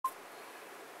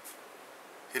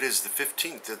It is the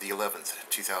 15th of the 11th,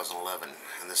 2011,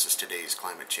 and this is today's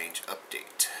climate change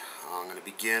update. I'm going to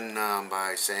begin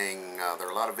by saying there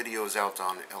are a lot of videos out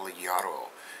on El Hierro.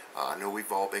 I know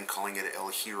we've all been calling it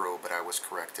El Hierro, but I was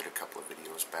corrected a couple of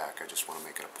videos back. I just want to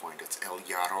make it a point. It's El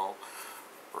Hierro,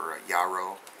 or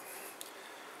Hierro.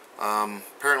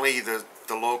 Apparently the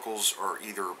locals are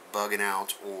either bugging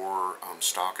out or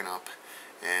stocking up.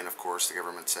 And of course the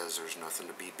government says there's nothing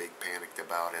to be big panicked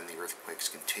about, and the earthquakes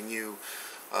continue.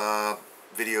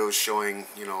 Videos showing,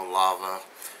 lava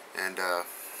and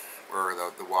or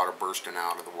the water bursting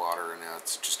out of the water, and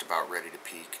it's just about ready to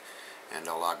peak, and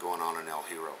a lot going on in El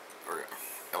Hierro, or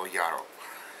El Hierro.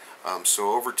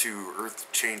 So over to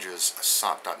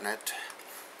earthchanges.net.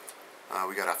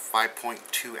 We got a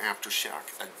 5.2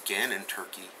 aftershock again in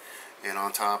Turkey, and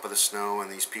on top of the snow, and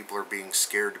these people are being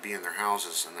scared to be in their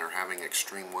houses, and they're having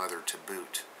extreme weather to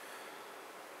boot.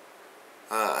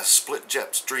 Split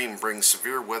jet stream brings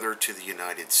severe weather to the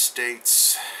United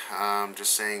States.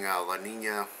 Just saying, La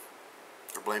Nina,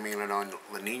 they're blaming it on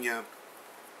La Nina.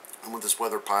 And with this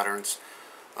weather patterns,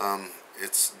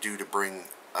 it's due to bring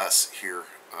us here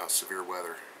severe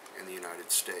weather in the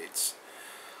United States.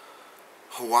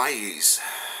 Hawaii's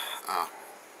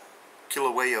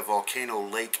Kilauea Volcano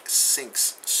lake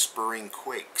sinks, spurring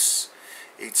quakes.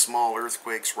 8 small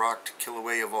earthquakes rocked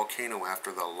Kilauea Volcano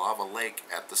after the lava lake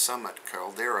at the summit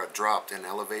caldera dropped in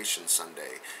elevation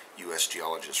Sunday, U.S.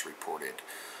 geologists reported.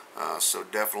 So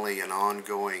definitely an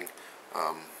ongoing,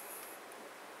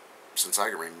 since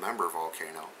I can remember,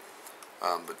 volcano.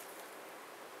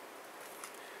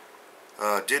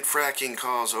 Did fracking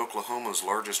cause Oklahoma's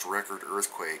largest record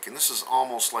earthquake? And this is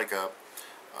almost like a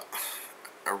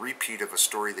repeat of a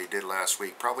story they did last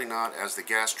week. Probably not, as the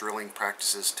gas drilling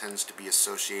practices tends to be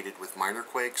associated with minor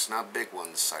quakes, not big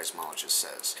ones, seismologist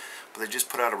says. But they just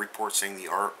put out a report saying the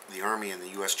Army and the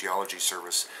U.S. Geology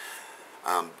Service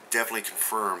definitely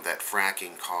confirmed that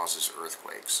fracking causes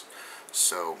earthquakes.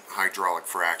 So hydraulic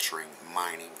fracturing,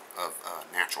 mining of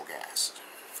natural gas.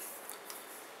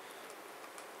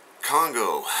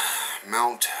 Congo,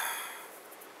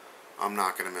 I'm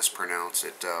not going to mispronounce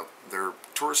it. They're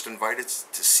tourists invited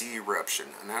to see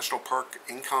eruption. A national park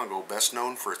in Congo, best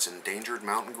known for its endangered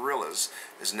mountain gorillas,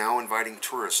 is now inviting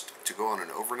tourists to go on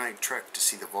an overnight trek to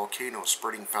see the volcano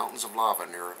spurting fountains of lava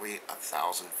nearly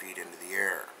 1,000 feet into the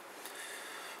air.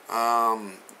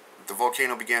 The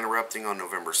volcano began erupting on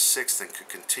November 6th and could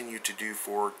continue to do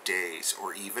for days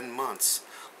or even months.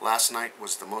 Last night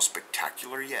was the most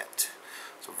spectacular yet.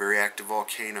 So very active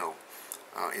volcano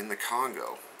in the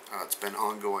Congo. It's been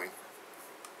ongoing,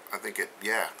 I think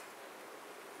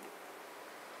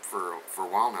for a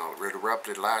while now. It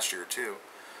erupted last year too.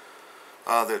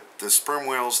 The sperm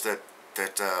whales that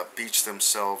beach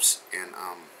themselves in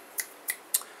on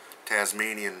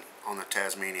the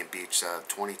Tasmanian beach,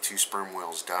 22 sperm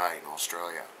whales die in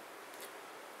Australia.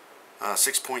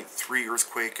 6.3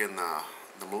 earthquake in the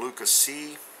Molucca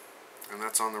Sea, and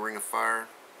that's on the Ring of Fire.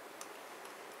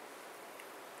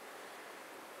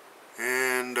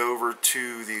 And over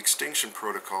to the extinction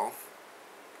protocol.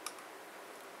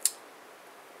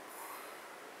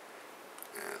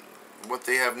 And what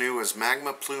they have new is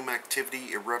magma plume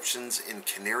activity eruptions in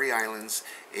Canary Islands,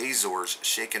 Azores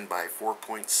shaken by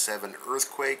 4.7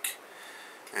 earthquake.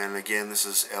 And again, this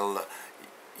is El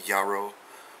Hierro.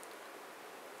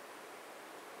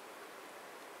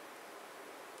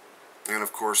 And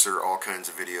of course, there are all kinds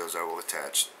of videos. I will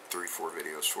attach 3-4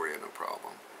 videos for you, no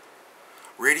problem.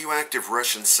 Radioactive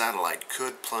Russian satellite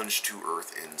could plunge to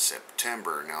Earth in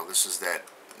September. Now this is that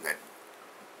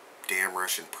damn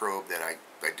Russian probe that I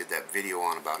did that video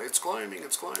on about. It's climbing,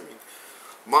 it's climbing.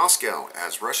 Moscow,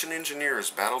 as Russian engineers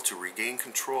battle to regain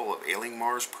control of ailing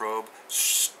Mars probe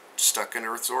stuck in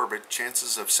Earth's orbit,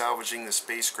 chances of salvaging the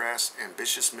spacecraft's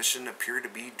ambitious mission appear to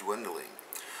be dwindling.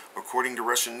 According to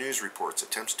Russian news reports,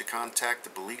 attempts to contact the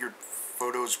beleaguered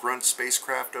Photos Grunt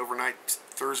spacecraft overnight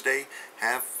Thursday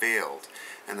have failed,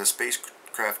 and the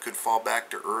spacecraft could fall back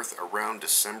to Earth around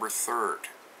December 3rd.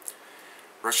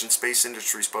 Russian space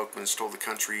industry spokesman told the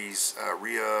country's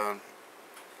RIA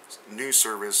news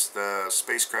service the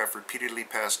spacecraft repeatedly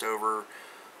passed over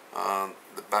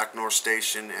the Baiknur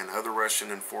station and other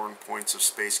Russian and foreign points of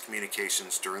space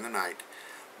communications during the night.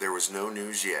 There was no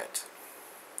news yet.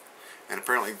 And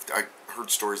apparently I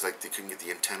heard stories like they couldn't get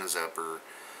the antennas up or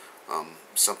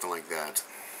something like that.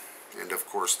 And of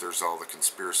course there's all the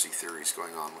conspiracy theories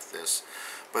going on with this.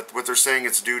 But what they're saying,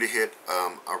 it's due to hit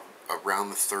around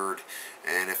the 3rd,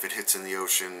 and if it hits in the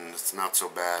ocean it's not so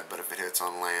bad, but if it hits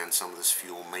on land, some of this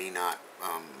fuel may not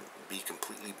be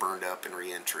completely burned up in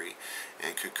re-entry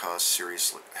and could cause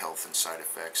serious health and side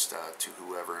effects to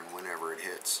whoever and whenever it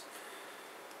hits.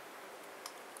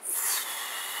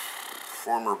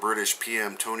 Former British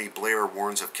PM Tony Blair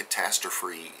warns of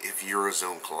catastrophe if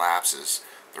Eurozone collapses.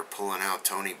 They're pulling out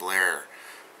Tony Blair.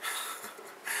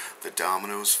 The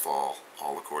dominoes fall,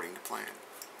 all according to plan.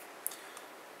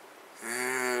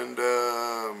 And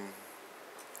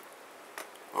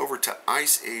over to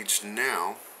Ice Age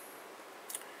now.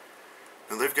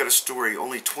 Now they've got a story.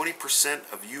 Only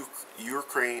 20% of the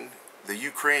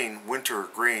Ukraine winter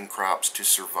grain crops to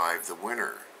survive the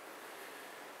winter.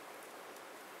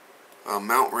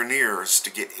 Mount Rainier is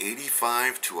to get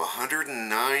 85 to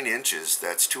 109 inches.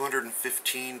 That's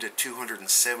 215 to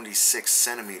 276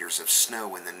 centimeters of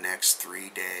snow in the next 3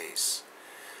 days.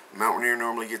 Mount Rainier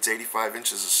normally gets 85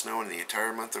 inches of snow in the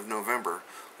entire month of November.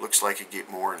 Looks like it get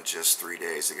more in just 3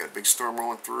 days. They got a big storm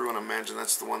rolling through, and I imagine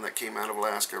that's the one that came out of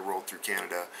Alaska, rolled through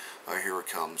Canada. Here it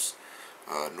comes.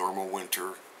 Normal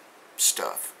winter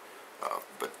stuff.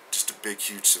 But just a big,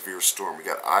 huge, severe storm. We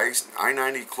got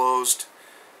I-90 closed.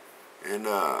 And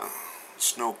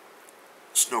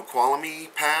Snoqualmie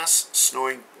Pass,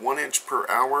 snowing 1 inch per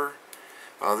hour.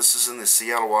 This is in the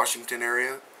Seattle, Washington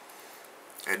area.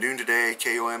 At noon today,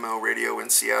 KOML radio in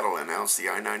Seattle announced the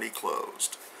I-90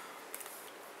 closed.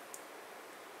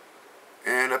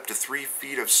 And up to 3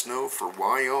 feet of snow for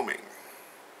Wyoming.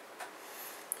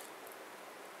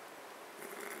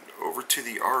 And over to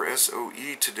the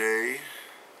RSOE today.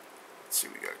 Let's see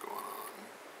what we got going on.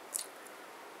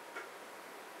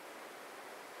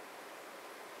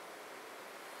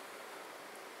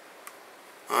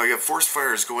 You got forest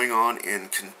fires going on in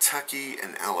Kentucky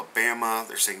and Alabama.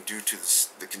 They're saying due to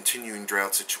the continuing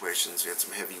drought situations, we had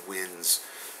some heavy winds.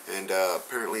 And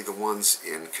apparently the ones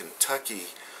in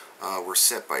Kentucky were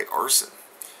set by arson.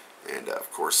 And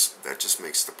of course, that just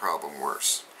makes the problem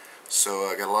worse. So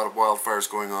I got a lot of wildfires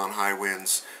going on, high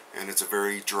winds, and it's a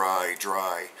very dry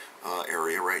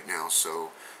area right now.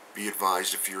 So be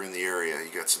advised if you're in the area,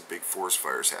 you got some big forest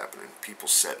fires happening. People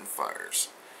setting fires.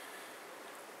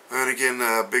 And again,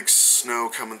 big snow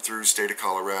coming through state of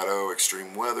Colorado,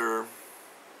 extreme weather.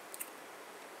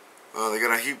 They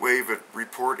got a heat wave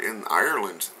report in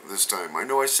Ireland this time. I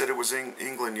know I said it was in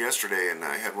England yesterday, and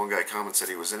I had one guy comment said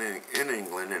he was in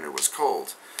England and it was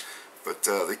cold. But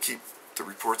they keep the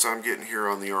reports I'm getting here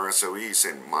on the RSOE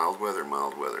saying mild weather,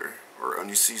 or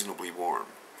unseasonably warm.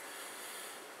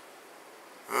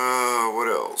 What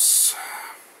else?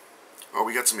 Oh,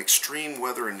 we got some extreme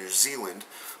weather in New Zealand.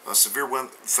 Severe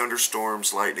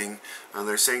thunderstorms, lightning, and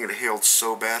they're saying it hailed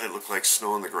so bad it looked like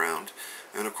snow on the ground,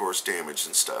 and of course damage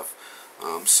and stuff.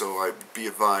 So I'd be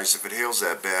advised if it hails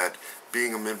that bad,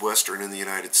 being a Midwestern in the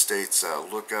United States,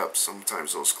 look up.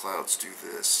 Sometimes those clouds do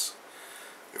this.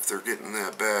 If they're getting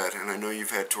that bad, and I know you've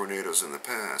had tornadoes in the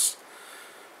past.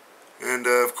 And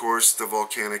of course the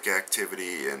volcanic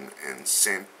activity in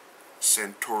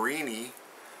Santorini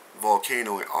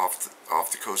volcano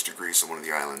off the coast of Greece on one of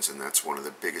the islands, and that's one of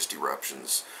the biggest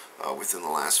eruptions within the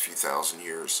last few thousand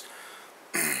years.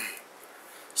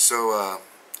 So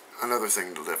another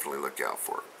thing to definitely look out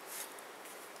for.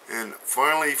 And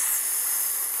finally,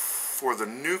 for the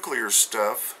nuclear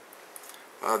stuff,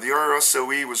 the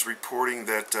RSOE was reporting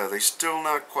that they're still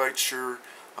not quite sure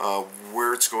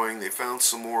where it's going. They found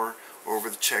some more over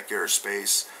the Czech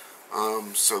airspace.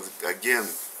 So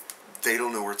again, they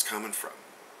don't know where it's coming from.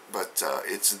 But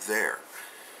it's there.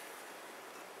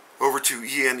 Over to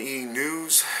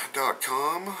enenews.com.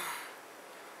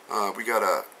 We got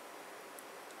a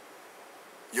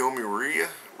Yomiuri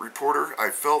reporter. I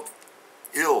felt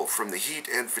ill from the heat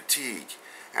and fatigue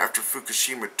after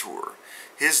Fukushima tour.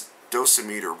 His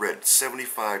dosimeter read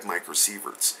 75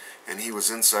 microsieverts, and he was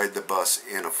inside the bus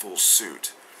in a full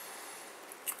suit.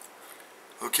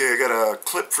 Okay, I got a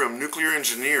clip from Nuclear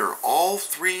Engineer. All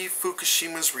 3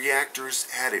 Fukushima's reactors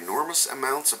had enormous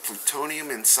amounts of plutonium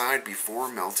inside before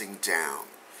melting down.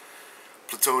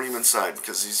 Plutonium inside,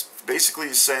 because he's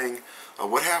basically saying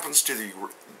what happens to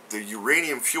the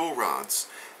uranium fuel rods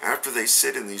after they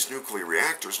sit in these nuclear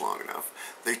reactors long enough,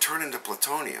 they turn into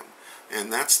plutonium.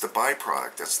 And that's the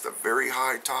byproduct. That's the very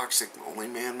high toxic, only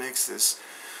man makes this.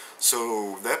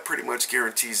 So that pretty much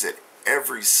guarantees that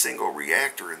every single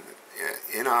reactor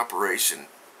in operation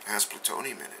has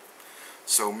plutonium in it.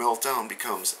 So meltdown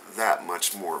becomes that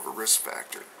much more of a risk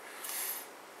factor.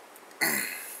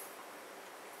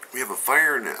 We have a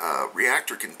fire in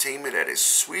reactor containment at a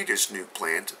Swedish nuke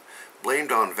plant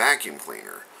blamed on vacuum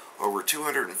cleaner. Over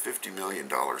 $250 million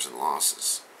in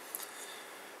losses.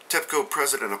 TEPCO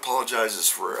president apologizes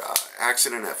for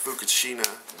accident at Fukushima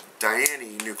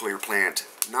Daiichi nuclear plant,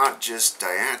 not just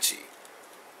Daiichi.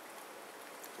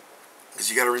 Because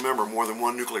you got to remember, more than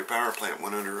one nuclear power plant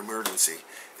went under emergency,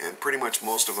 and pretty much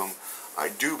most of them, I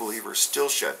do believe, are still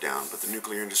shut down, but the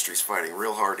nuclear industry is fighting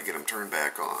real hard to get them turned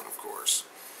back on, of course.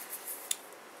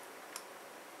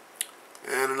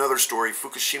 And another story,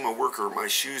 Fukushima worker, my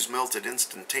shoes melted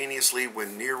instantaneously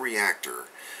when near reactor,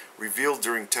 revealed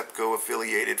during TEPCO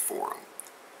affiliated forum.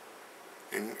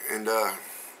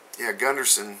 Yeah,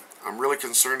 Gunderson, I'm really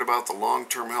concerned about the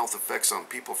long-term health effects on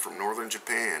people from northern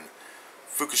Japan.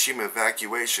 Fukushima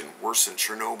evacuation worse than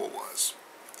Chernobyl was.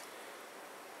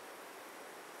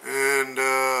 And,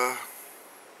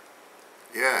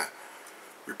 yeah.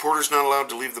 Reporters not allowed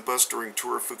to leave the bus during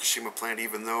tour of Fukushima plant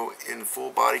even though in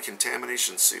full-body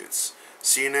contamination suits.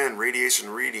 CNN radiation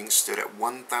readings stood at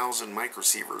 1,000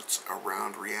 microsieverts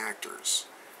around reactors.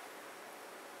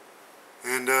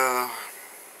 And,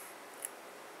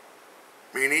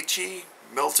 Mainichi,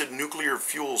 melted nuclear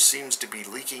fuel seems to be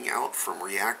leaking out from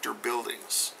reactor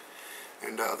buildings.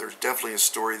 And there's definitely a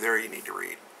story there you need to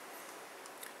read.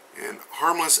 And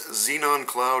harmless xenon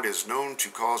cloud is known to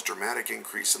cause dramatic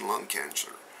increase in lung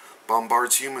cancer.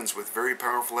 Bombards humans with very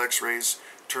powerful X-rays,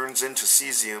 turns into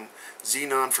cesium.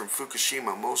 Xenon from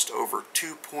Fukushima, most over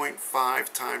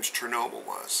 2.5 times Chernobyl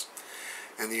was.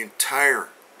 And the entire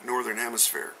northern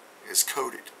hemisphere is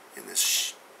coated in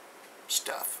this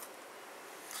stuff.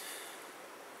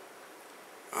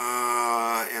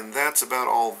 And that's about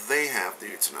all they have to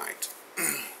do tonight.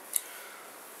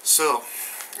 So,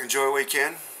 enjoy what you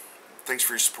can. Thanks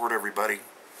for your support, everybody.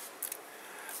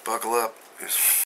 Buckle up.